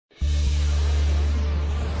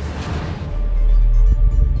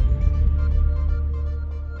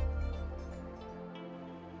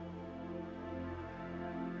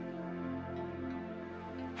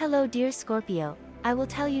Hello dear Scorpio, I will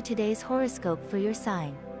tell you today's horoscope for your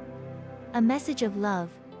sign. A message of love,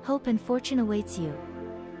 hope and fortune awaits you.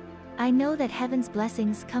 I know that heaven's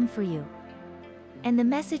blessings come for you. And the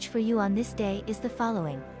message for you on this day is the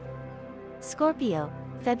following. Scorpio,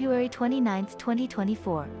 February 29,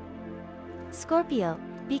 2024. Scorpio,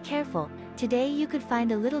 be careful, today you could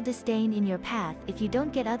find a little disdain in your path if you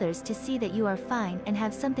don't get others to see that you are fine and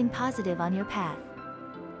have something positive on your path.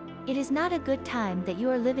 It is not a good time that you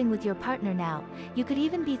are living with your partner now. You could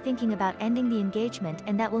even be thinking about ending the engagement,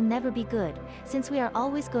 and that will never be good, since we are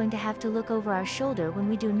always going to have to look over our shoulder when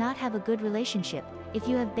we do not have a good relationship. If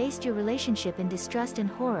you have based your relationship in distrust and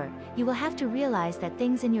horror, you will have to realize that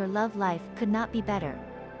things in your love life could not be better.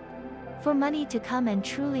 For money to come and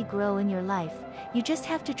truly grow in your life, you just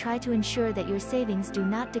have to try to ensure that your savings do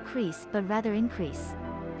not decrease but rather increase.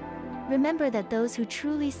 Remember that those who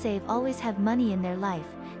truly save always have money in their life,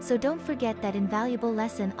 so don't forget that invaluable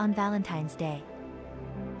lesson on Valentine's Day.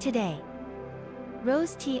 Today.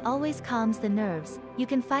 Rose tea always calms the nerves. You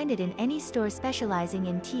can find it in any store specializing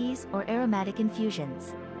in teas or aromatic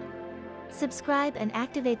infusions. Subscribe and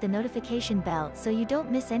activate the notification bell so you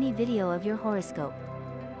don't miss any video of your horoscope.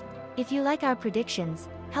 If you like our predictions,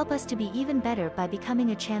 help us to be even better by becoming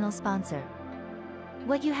a channel sponsor.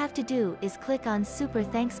 What you have to do is click on Super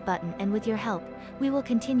Thanks button, and with your help, we will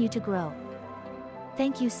continue to grow.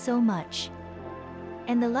 Thank you so much.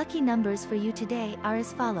 And the lucky numbers for you today are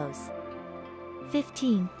as follows: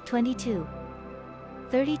 15, 22,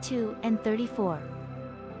 32 and 34.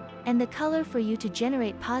 And the color for you to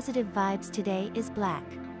generate positive vibes today is black.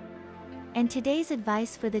 And today's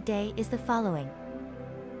advice for the day is the following.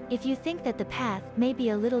 If you think that the path may be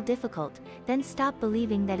a little difficult, then stop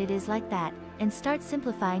believing that it is like that, and start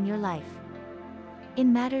simplifying your life.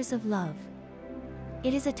 In matters of love,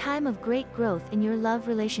 it is a time of great growth in your love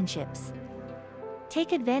relationships.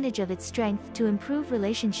 Take advantage of its strength to improve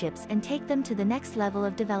relationships and take them to the next level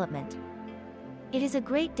of development. It is a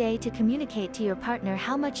great day to communicate to your partner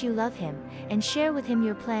how much you love him, and share with him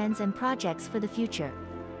your plans and projects for the future.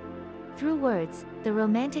 Through words, the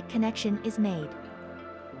romantic connection is made.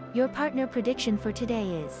 Your partner prediction for today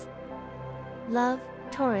is: love,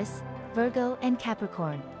 Taurus, Virgo and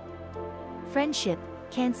Capricorn. Friendship,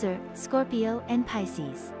 Cancer, Scorpio and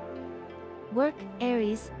Pisces. Work,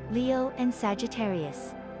 Aries, Leo and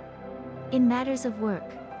Sagittarius. In matters of work,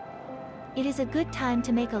 it is a good time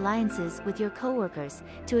to make alliances with your co-workers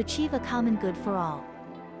to achieve a common good for all.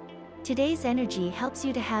 Today's energy helps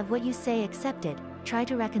you to have what you say accepted. Try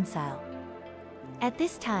to reconcile. At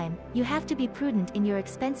this time, you have to be prudent in your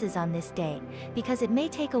expenses on this day, because it may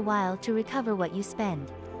take a while to recover what you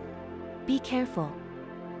spend. Be careful.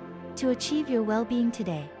 To achieve your well-being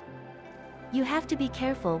today, you have to be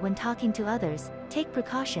careful when talking to others. Take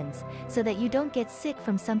precautions, so that you don't get sick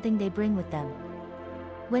from something they bring with them.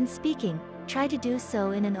 When speaking, try to do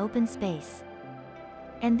so in an open space.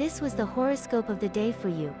 And this was the horoscope of the day for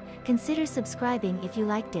you. Consider subscribing if you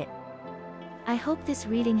liked it. I hope this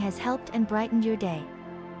reading has helped and brightened your day.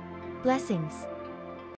 Blessings.